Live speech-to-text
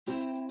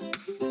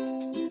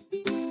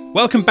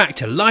Welcome back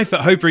to Life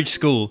at Hobridge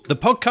School, the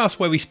podcast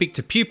where we speak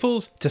to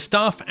pupils, to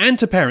staff and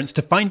to parents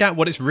to find out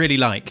what it's really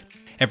like.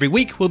 Every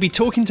week we'll be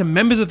talking to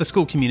members of the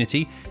school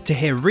community to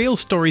hear real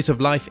stories of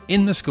life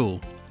in the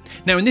school.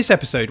 Now in this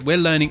episode we're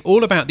learning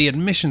all about the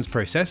admissions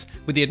process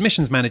with the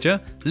admissions manager,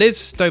 Liz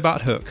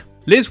Stobart-Hook.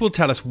 Liz will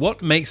tell us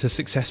what makes a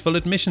successful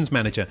admissions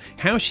manager,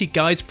 how she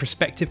guides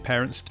prospective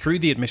parents through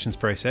the admissions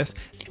process,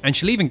 and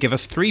she'll even give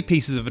us 3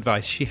 pieces of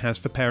advice she has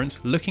for parents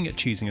looking at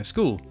choosing a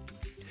school.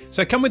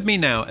 So come with me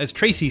now as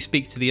Tracy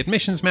speaks to the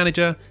admissions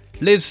manager,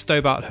 Liz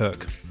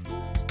Stobart-Hook.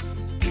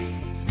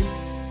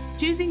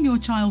 Choosing your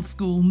child's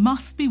school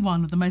must be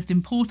one of the most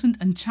important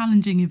and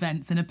challenging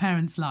events in a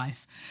parent's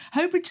life.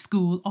 Hobridge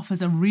School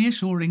offers a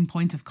reassuring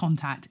point of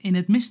contact in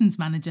admissions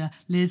manager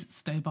Liz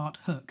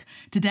Stobart-Hook.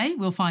 Today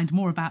we'll find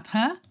more about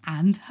her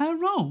and her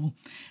role.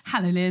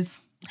 Hello Liz.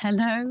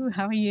 Hello,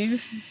 how are you?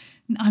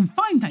 I'm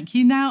fine, thank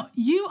you. Now,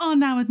 you are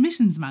now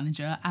admissions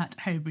manager at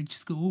Hobridge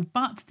School,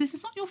 but this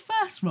is not your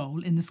first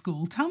role in the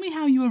school. Tell me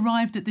how you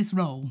arrived at this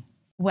role.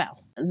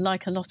 Well,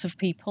 like a lot of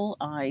people,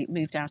 I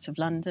moved out of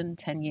London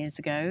 10 years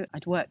ago.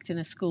 I'd worked in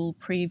a school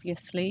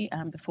previously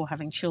before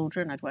having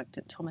children. I'd worked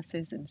at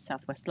Thomas's in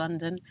southwest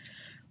London.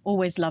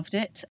 Always loved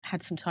it.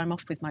 Had some time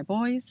off with my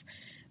boys.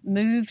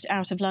 Moved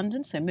out of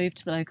London, so moved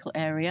to the local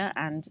area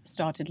and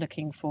started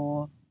looking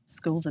for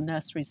schools and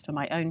nurseries for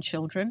my own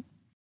children.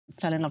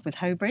 Fell in love with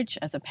Hobridge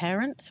as a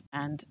parent,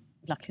 and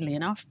luckily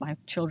enough my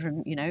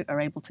children are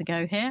able to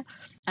go here.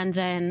 And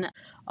then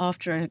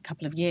after a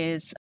couple of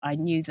years I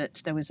knew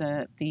that there was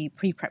the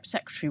pre-prep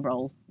secretary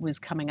role was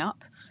coming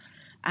up,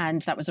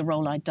 and that was a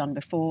role I'd done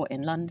before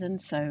in London,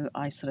 so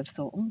I sort of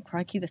thought,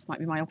 crikey, this might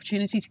be my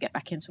opportunity to get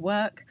back into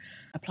work.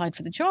 Applied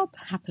for the job.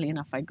 Happily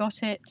enough I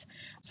got it,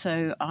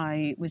 so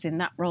I was in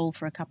that role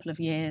for a couple of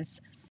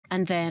years.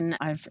 And then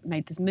I've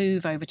made this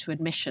move over to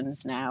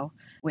admissions now,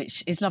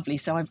 which is lovely.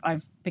 So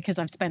because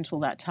I've spent all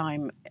that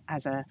time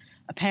as a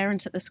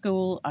parent at the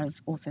school, I've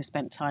also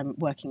spent time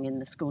working in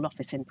the school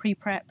office in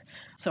pre-prep.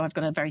 So I've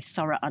got a very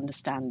thorough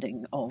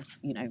understanding of,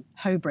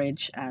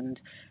 Hobridge,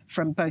 and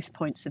from both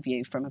points of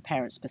view, from a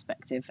parent's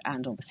perspective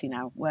and obviously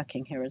now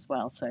working here as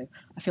well. So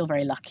I feel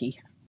very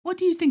lucky. What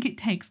do you think it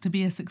takes to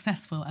be a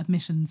successful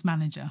admissions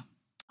manager?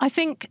 I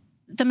think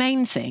the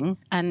main thing,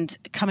 and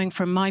coming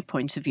from my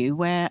point of view,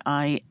 where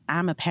I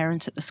am a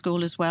parent at the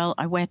school as well,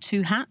 I wear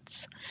 2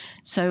 hats.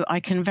 So I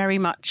can very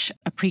much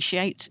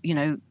appreciate,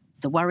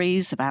 the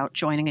worries about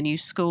joining a new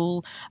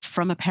school.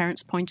 From a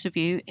parent's point of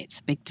view,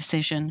 it's a big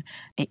decision.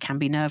 It can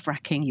be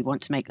nerve-wracking. You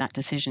want to make that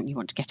decision. You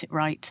want to get it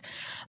right.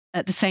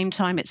 At the same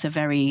time,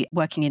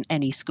 working in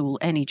any school,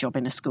 any job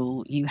in a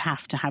school, you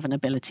have to have an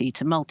ability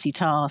to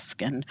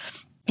multitask, and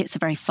it's a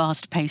very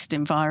fast-paced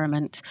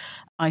environment.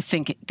 I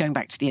think going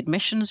back to the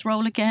admissions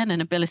role again,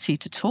 an ability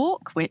to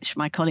talk, which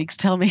my colleagues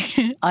tell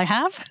me I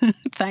have,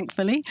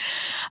 thankfully.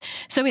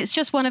 So it's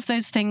just one of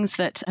those things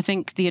that I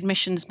think the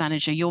admissions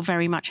manager, you're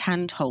very much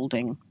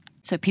hand-holding.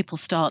 So people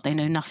start, they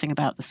know nothing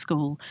about the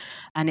school,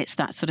 and it's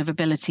that sort of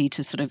ability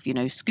to sort of,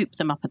 scoop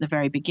them up at the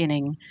very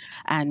beginning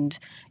and,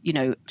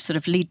 sort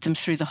of lead them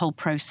through the whole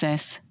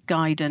process,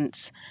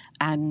 guidance,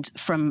 and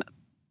from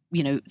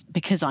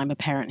because I'm a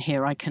parent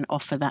here, I can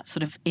offer that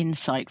sort of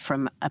insight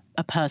from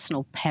a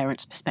personal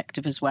parent's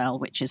perspective as well,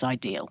 which is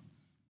ideal.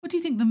 What do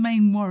you think the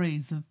main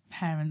worries of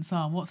parents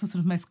are? What's the sort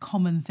of most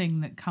common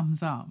thing that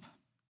comes up?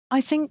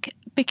 I think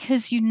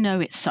because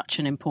it's such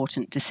an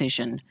important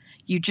decision,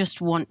 you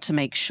just want to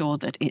make sure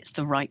that it's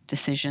the right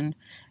decision.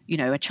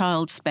 A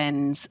child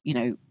spends,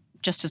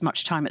 just as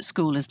much time at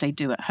school as they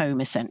do at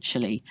home,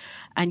 essentially.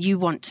 And you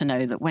want to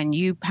know that when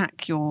you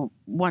pack your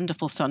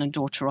wonderful son and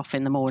daughter off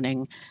in the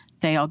morning,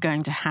 they are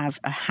going to have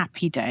a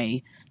happy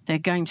day. They're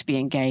going to be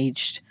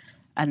engaged,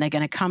 and they're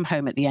going to come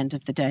home at the end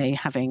of the day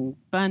having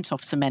burnt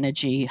off some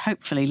energy,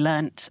 hopefully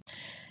learnt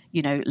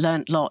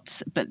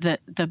lots. But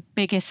the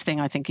biggest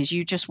thing I think is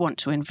you just want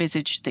to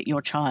envisage that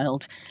your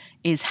child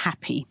is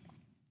happy.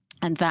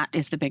 And that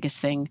is the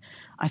biggest thing.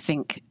 I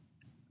think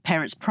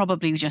parents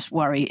probably just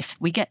worry, if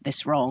we get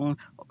this wrong,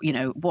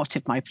 what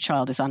if my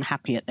child is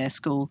unhappy at their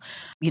school?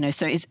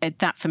 So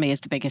that for me is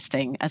the biggest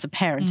thing. As a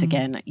parent,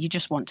 again, you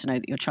just want to know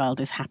that your child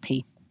is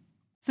happy.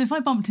 So if I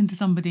bumped into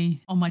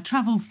somebody on my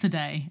travels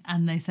today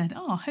and they said,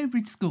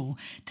 Hobridge School,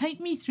 take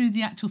me through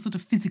the actual sort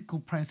of physical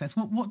process.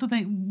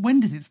 When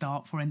does it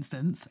start, for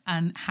instance,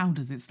 and how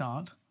does it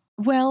start?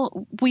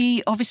 Well,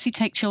 we obviously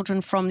take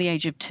children from the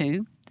age of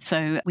 2.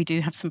 So we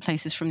do have some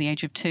places from the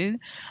age of 2.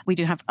 We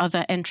do have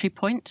other entry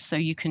points. So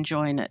you can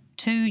join at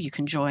 2, you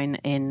can join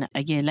in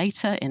a year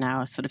later in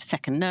our sort of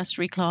second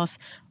nursery class,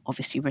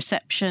 obviously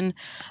reception.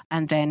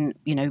 And then,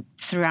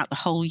 throughout the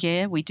whole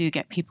year, we do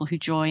get people who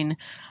join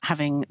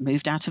having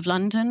moved out of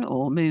London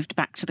or moved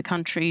back to the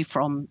country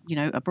from,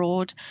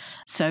 abroad.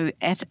 So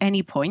at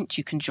any point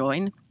you can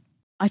join.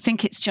 I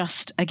think it's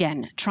just,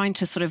 again, trying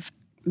to sort of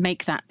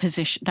make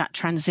that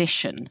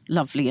transition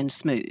lovely and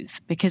smooth,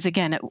 because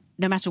again,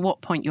 no matter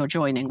what point you're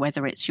joining,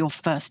 whether it's your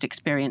first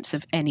experience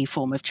of any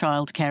form of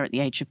childcare at the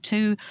age of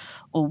 2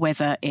 or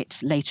whether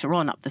it's later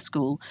on up the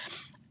school,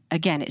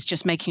 again, it's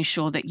just making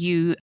sure that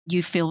you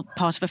feel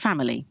part of a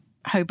family.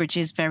 Hobridge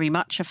is very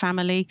much a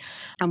family,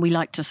 and we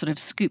like to sort of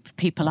scoop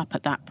people up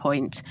at that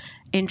point,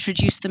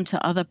 introduce them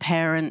to other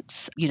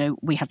parents.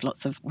 We're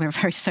a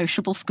very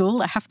sociable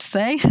school, I have to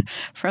say.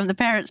 From the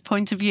parents'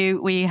 point of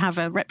view, we have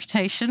a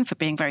reputation for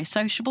being very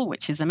sociable,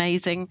 which is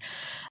amazing.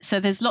 So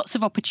there's lots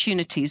of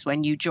opportunities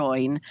when you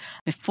join.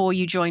 Before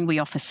you join, we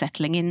offer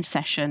settling in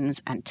sessions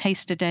and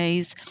taster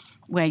days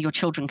where your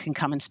children can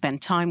come and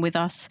spend time with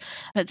us.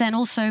 But then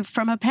also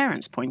from a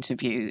parent's point of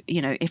view,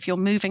 if you're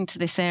moving to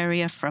this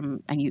area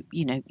and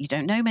you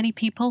don't know many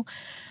people,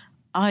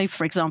 I,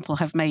 for example,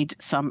 have made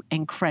some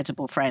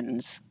incredible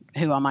friends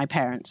who are my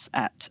parents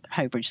at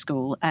Hobridge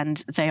School, and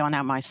they are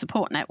now my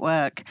support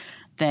network.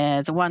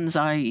 They're the ones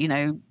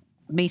I,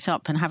 meet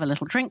up and have a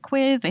little drink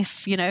with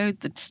if,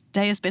 the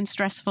day has been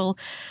stressful.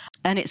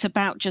 And it's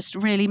about just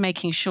really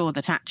making sure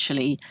that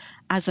actually,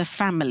 as a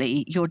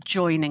family, you're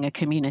joining a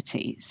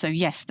community. So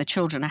yes, the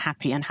children are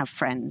happy and have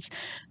friends,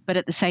 but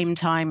at the same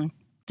time,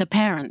 the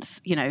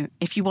parents,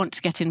 if you want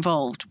to get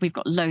involved, we've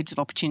got loads of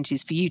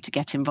opportunities for you to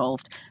get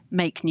involved,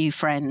 make new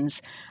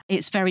friends.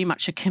 It's very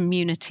much a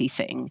community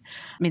thing.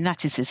 I mean,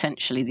 that is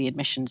essentially the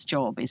admissions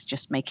job, is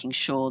just making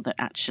sure that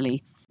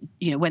actually,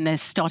 when they're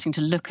starting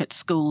to look at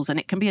schools, and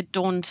it can be a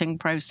daunting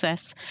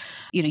process,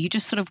 you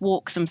just sort of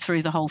walk them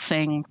through the whole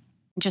thing.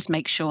 Just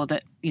make sure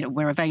that,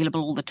 we're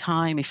available all the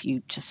time. If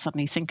you just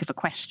suddenly think of a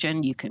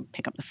question, you can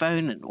pick up the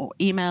phone or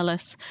email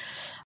us.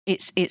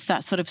 It's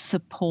that sort of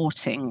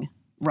supporting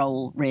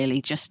role,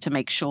 really, just to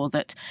make sure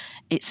that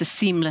it's a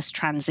seamless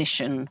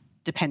transition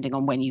depending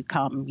on when you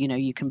come.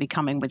 You can be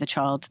coming with a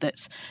child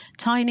that's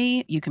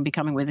tiny, you can be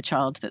coming with a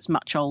child that's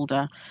much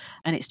older,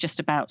 and it's just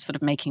about sort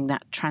of making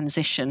that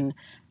transition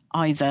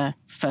either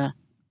for,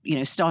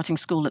 starting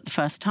school at the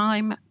first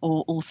time,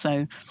 or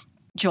also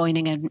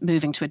joining and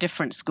moving to a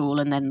different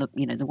school, and then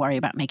the worry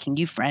about making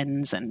new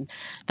friends and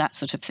that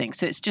sort of thing.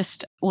 So it's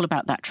just all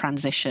about that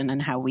transition and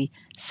how we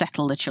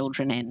settle the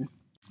children in.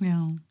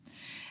 Yeah.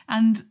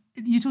 And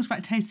you talked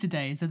about taster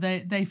days. Are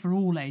they for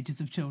all ages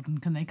of children?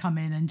 Can they come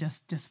in and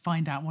just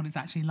find out what it's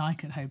actually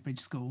like at Hobridge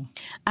School?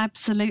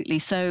 Absolutely.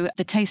 So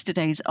the taster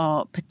days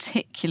are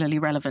particularly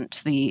relevant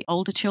to the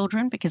older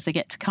children because they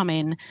get to come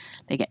in,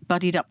 they get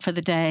buddied up for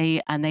the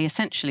day, and they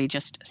essentially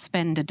just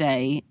spend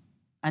a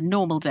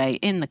normal day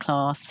in the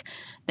class.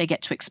 They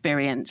get to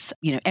experience,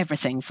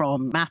 everything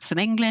from maths and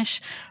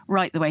English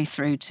right the way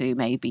through to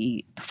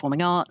maybe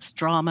performing arts,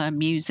 drama,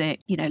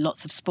 music,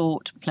 lots of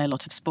sport, play a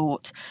lot of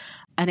sport.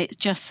 And it's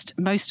just,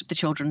 most of the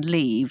children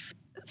leave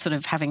sort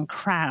of having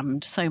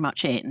crammed so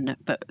much in,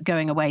 but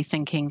going away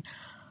thinking,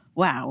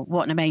 wow,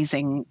 what an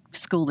amazing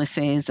school this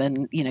is.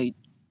 And,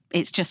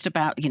 it's just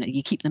about,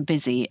 you keep them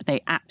busy. They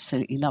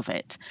absolutely love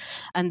it.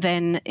 And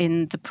then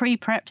in the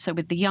pre-prep, so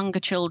with the younger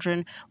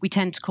children, we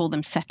tend to call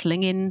them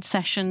settling in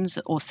sessions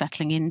or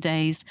settling in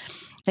days.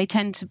 They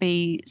tend to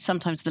be,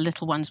 sometimes the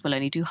little ones will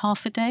only do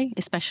half a day,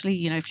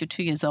 especially, if you're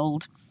 2 years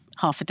old.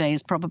 Half a day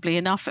is probably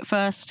enough at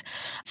first.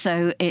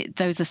 So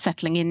those are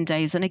settling in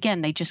days. And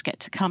again, they just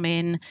get to come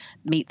in,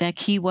 meet their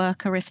key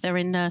worker if they're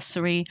in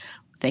nursery.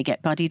 They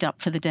get buddied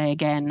up for the day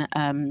again.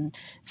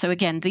 So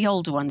again, the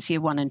older ones, year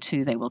 1 and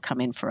 2, they will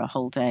come in for a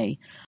whole day.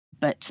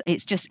 But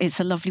it's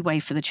a lovely way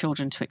for the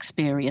children to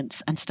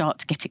experience and start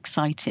to get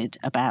excited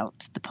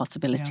about the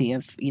possibility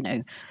of,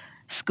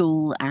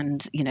 school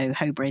and,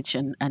 Hobridge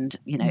and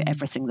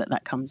everything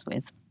that comes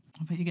with.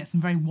 I bet you get some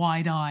very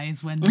wide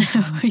eyes when we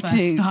first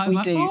start.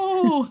 We do.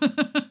 Oh,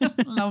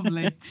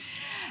 lovely.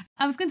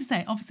 I was going to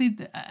say, obviously,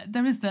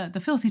 there is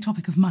the filthy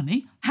topic of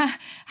money.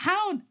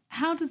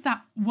 How does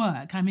that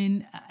work? I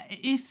mean,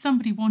 if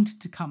somebody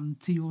wanted to come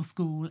to your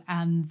school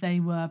and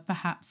they were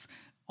perhaps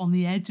on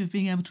the edge of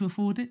being able to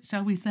afford it,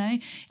 shall we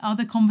say, are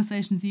there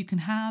conversations you can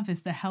have?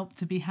 Is there help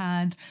to be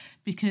had?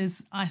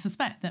 Because I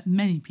suspect that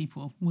many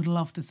people would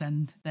love to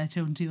send their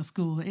children to your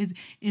school.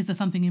 Is there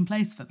something in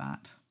place for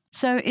that?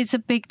 So it's a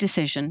big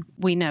decision.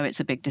 We know it's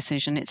a big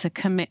decision. It's a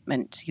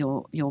commitment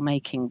you're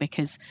making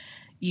because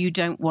you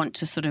don't want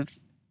to sort of,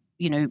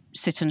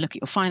 sit and look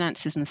at your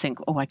finances and think,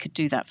 oh, I could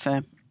do that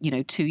for,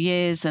 2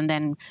 years and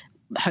then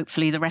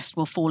hopefully the rest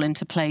will fall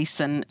into place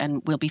and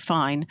we'll be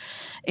fine.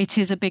 It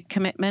is a big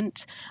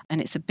commitment and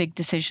it's a big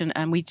decision.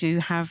 And we do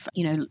have,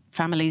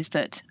 families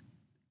that,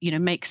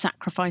 make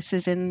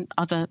sacrifices in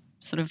other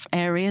sort of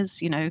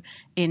areas,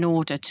 in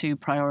order to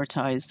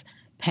prioritise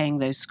paying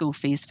those school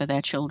fees for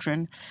their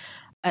children.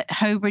 At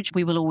Hobridge,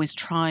 we will always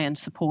try and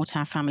support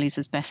our families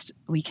as best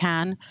we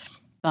can,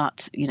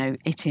 but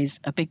it is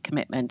a big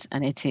commitment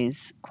and it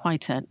is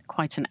quite an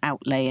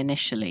outlay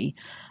initially.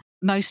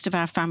 Most of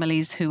our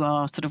families who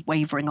are sort of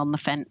wavering on the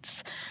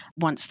fence,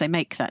 once they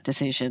make that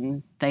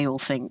decision, they all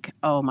think,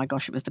 oh my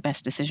gosh, it was the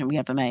best decision we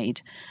ever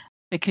made.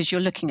 Because you're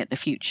looking at the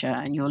future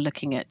and you're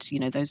looking at,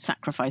 those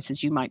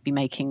sacrifices you might be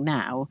making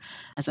now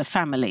as a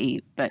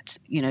family, but,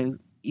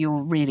 you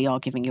really are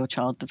giving your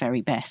child the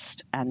very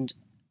best and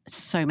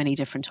so many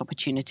different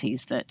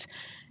opportunities that,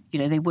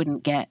 they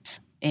wouldn't get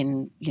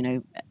in,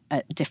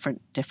 a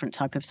different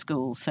type of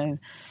school. So,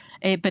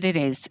 but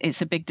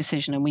it's a big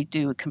decision, and we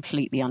do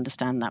completely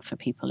understand that for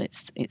people.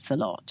 It's a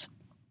lot.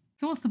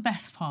 So what's the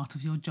best part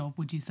of your job,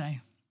 would you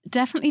say?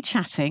 Definitely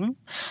chatting.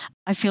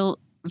 I feel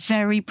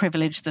very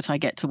privileged that I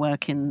get to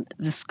work in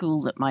the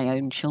school that my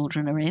own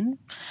children are in.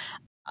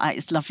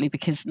 It's lovely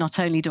because not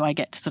only do I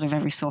get to sort of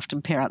every so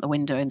often peer out the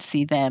window and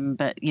see them,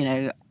 but,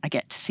 I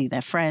get to see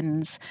their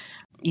friends,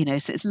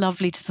 so it's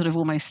lovely to sort of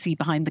almost see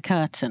behind the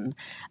curtain.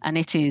 And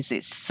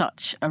it's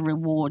such a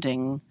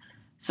rewarding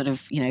sort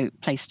of,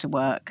 place to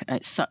work.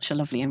 It's such a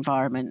lovely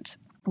environment.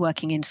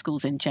 Working in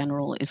schools in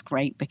general is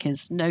great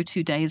because no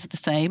 2 days are the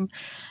same.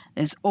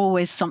 There's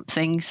always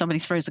something, somebody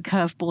throws a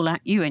curveball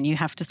at you and you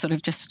have to sort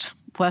of just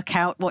work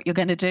out what you're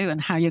going to do and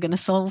how you're going to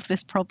solve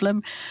this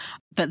problem.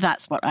 But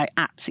that's what I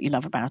absolutely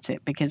love about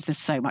it, because there's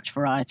so much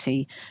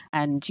variety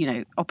and,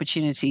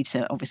 opportunity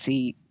to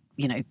obviously,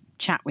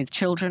 chat with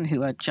children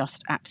who are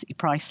just absolutely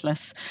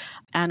priceless.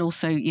 And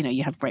also,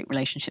 you have great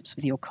relationships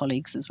with your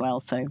colleagues as well.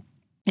 So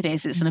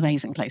it's an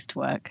amazing place to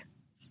work.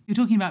 You're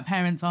talking about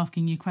parents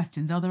asking you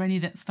questions. Are there any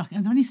are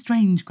there any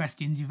strange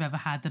questions you've ever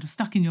had that have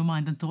stuck in your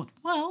mind and thought,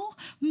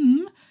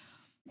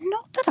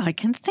 Not that I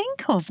can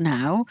think of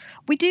now.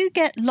 We do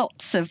get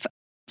lots of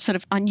sort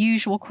of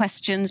unusual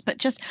questions,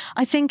 but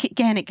I think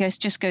again, it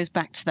goes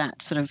back to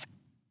that sort of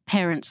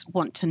parents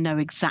want to know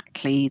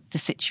exactly the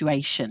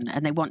situation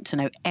and they want to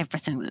know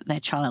everything that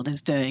their child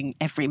is doing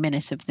every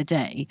minute of the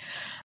day.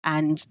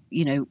 And,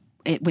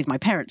 with my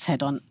parents'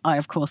 head on, I,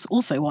 of course,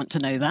 also want to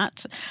know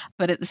that.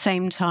 But at the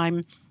same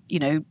time,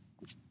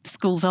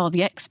 schools are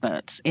the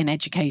experts in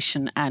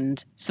education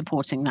and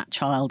supporting that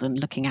child and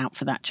looking out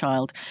for that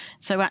child.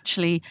 So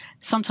actually,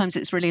 sometimes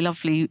it's really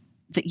lovely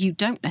that you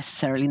don't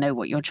necessarily know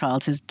what your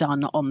child has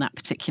done on that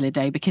particular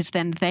day, because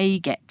then they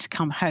get to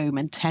come home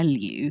and tell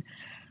you,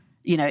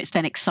 it's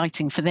then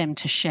exciting for them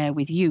to share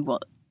with you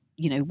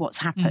what's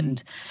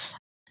happened.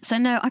 So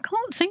no, I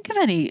can't think of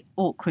any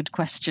awkward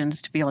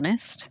questions, to be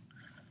honest.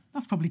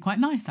 That's probably quite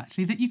nice,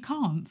 actually, that you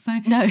can't. So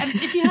no.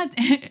 If you had,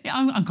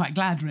 I'm quite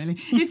glad, really.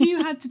 If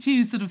you had to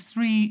choose sort of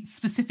 3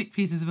 specific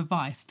pieces of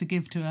advice to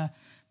give to a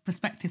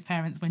prospective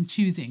parent when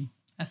choosing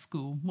a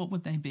school, what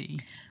would they be?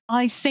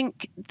 I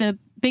think the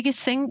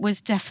biggest thing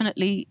was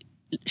definitely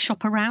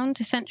shop around,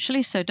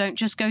 essentially. So don't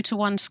just go to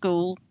one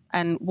school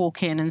and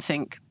walk in and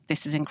think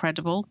this is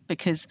incredible,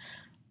 because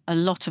a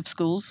lot of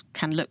schools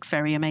can look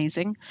very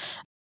amazing.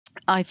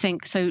 I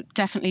think so.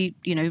 Definitely,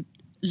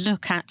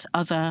 look at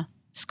other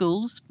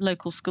schools,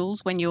 local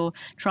schools, when you're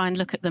trying to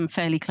look at them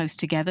fairly close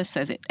together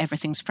so that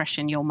everything's fresh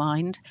in your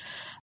mind.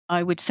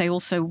 I would say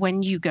also,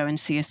 when you go and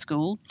see a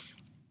school,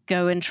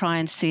 go and try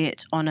and see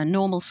it on a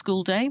normal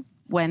school day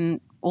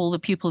when all the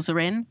pupils are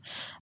in.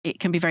 It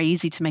can be very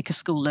easy to make a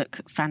school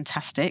look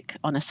fantastic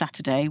on a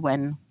Saturday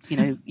when,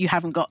 you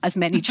haven't got as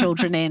many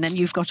children in and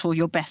you've got all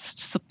your best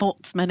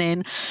sportsmen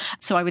in.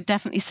 So I would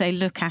definitely say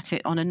look at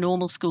it on a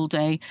normal school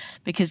day,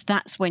 because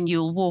that's when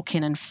you'll walk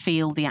in and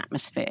feel the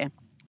atmosphere.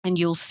 And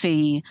you'll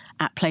see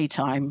at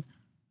playtime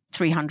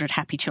 300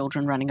 happy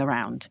children running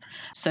around.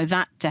 So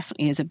that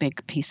definitely is a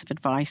big piece of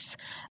advice.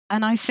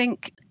 And I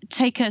think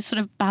take a sort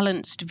of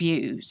balanced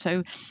view.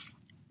 So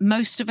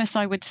most of us,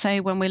 I would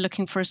say, when we're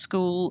looking for a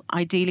school,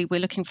 ideally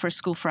we're looking for a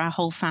school for our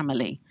whole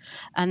family.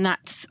 And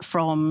that's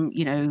from,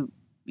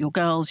 your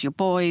girls, your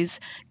boys,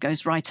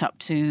 goes right up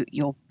to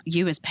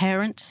you as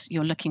parents.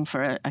 You're looking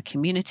for a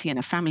community and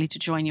a family to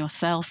join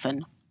yourself,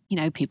 and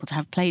people to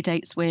have play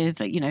dates with,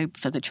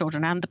 for the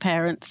children and the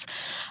parents.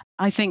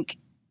 I think,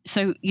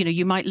 so,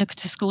 you might look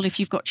at a school if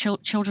you've got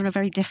children are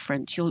very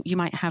different. You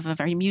might have a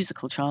very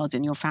musical child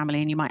in your family,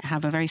 and you might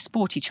have a very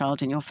sporty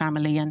child in your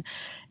family. And,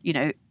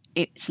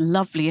 it's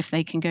lovely if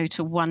they can go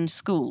to one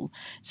school.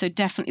 So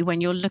definitely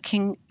when you're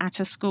looking at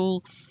a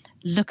school,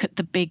 look at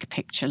the big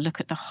picture,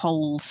 look at the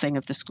whole thing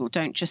of the school.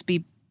 Don't just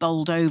be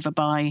bowled over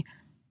by,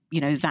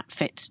 that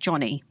fits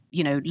Johnny.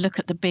 Look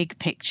at the big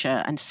picture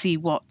and see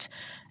what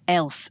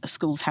else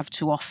schools have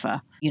to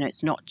offer.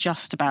 It's not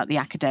just about the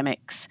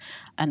academics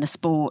and the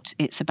sport.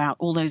 It's about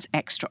all those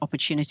extra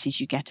opportunities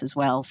you get as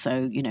well.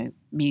 So,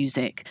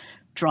 music,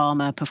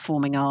 drama,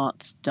 performing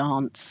arts,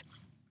 dance.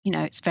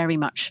 It's very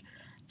much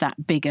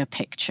that bigger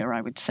picture,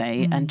 I would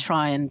say, and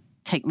try and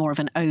take more of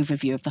an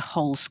overview of the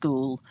whole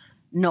school,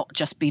 not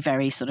just be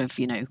very sort of,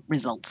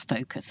 results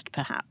focused,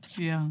 perhaps.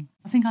 Yeah.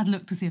 I think I'd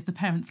look to see if the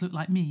parents look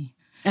like me.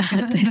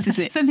 This is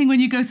it. Same thing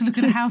when you go to look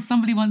at a house.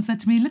 Somebody once said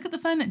to me, look at the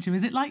furniture,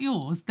 is it like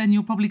yours? Then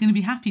you're probably going to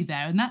be happy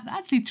there. And that's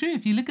actually true.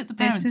 If you look at the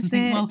parents and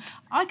think, well,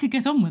 I could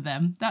get on with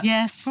them,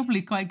 that's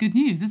probably quite good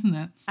news, isn't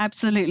it?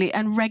 Absolutely.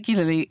 And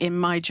regularly in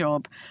my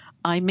job,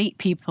 I meet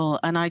people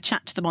and I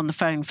chat to them on the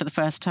phone for the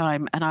first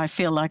time, and I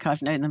feel like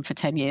I've known them for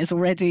 10 years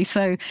already.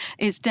 So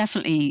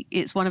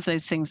it's one of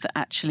those things that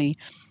actually,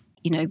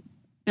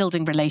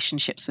 building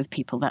relationships with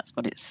people, that's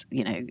what it's,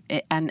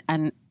 and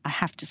I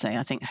have to say,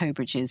 I think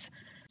Hobridge is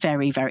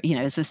very, very,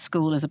 as a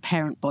school, as a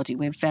parent body,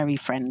 we're very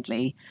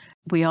friendly.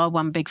 We are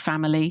one big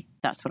family.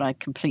 That's what I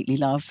completely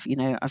love.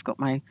 I've got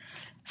my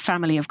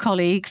family of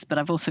colleagues, but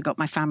I've also got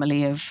my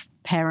family of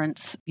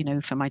parents,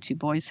 for my 2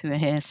 boys who are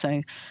here.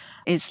 So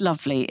it's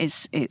lovely.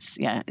 It's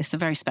a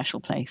very special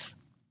place.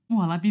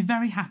 Well, I'd be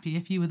very happy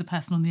if you were the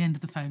person on the end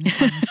of the phone if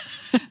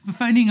I was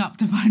phoning up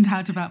to find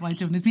out about my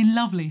children. It's been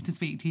lovely to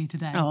speak to you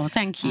today. Oh,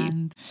 thank you.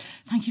 And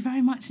thank you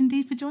very much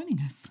indeed for joining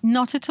us.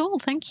 Not at all.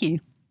 Thank you.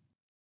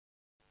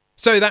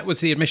 So that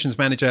was the admissions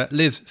manager,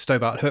 Liz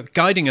Stobart Hook,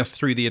 guiding us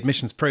through the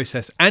admissions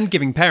process and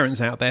giving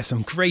parents out there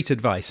some great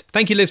advice.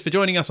 Thank you, Liz, for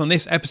joining us on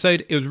this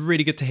episode. It was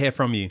really good to hear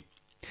from you.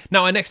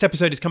 Now, our next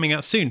episode is coming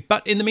out soon,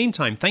 but in the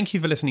meantime, thank you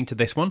for listening to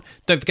this one.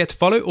 Don't forget to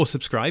follow or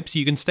subscribe so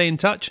you can stay in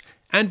touch,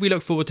 and we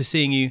look forward to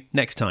seeing you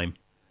next time.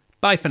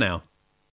 Bye for now.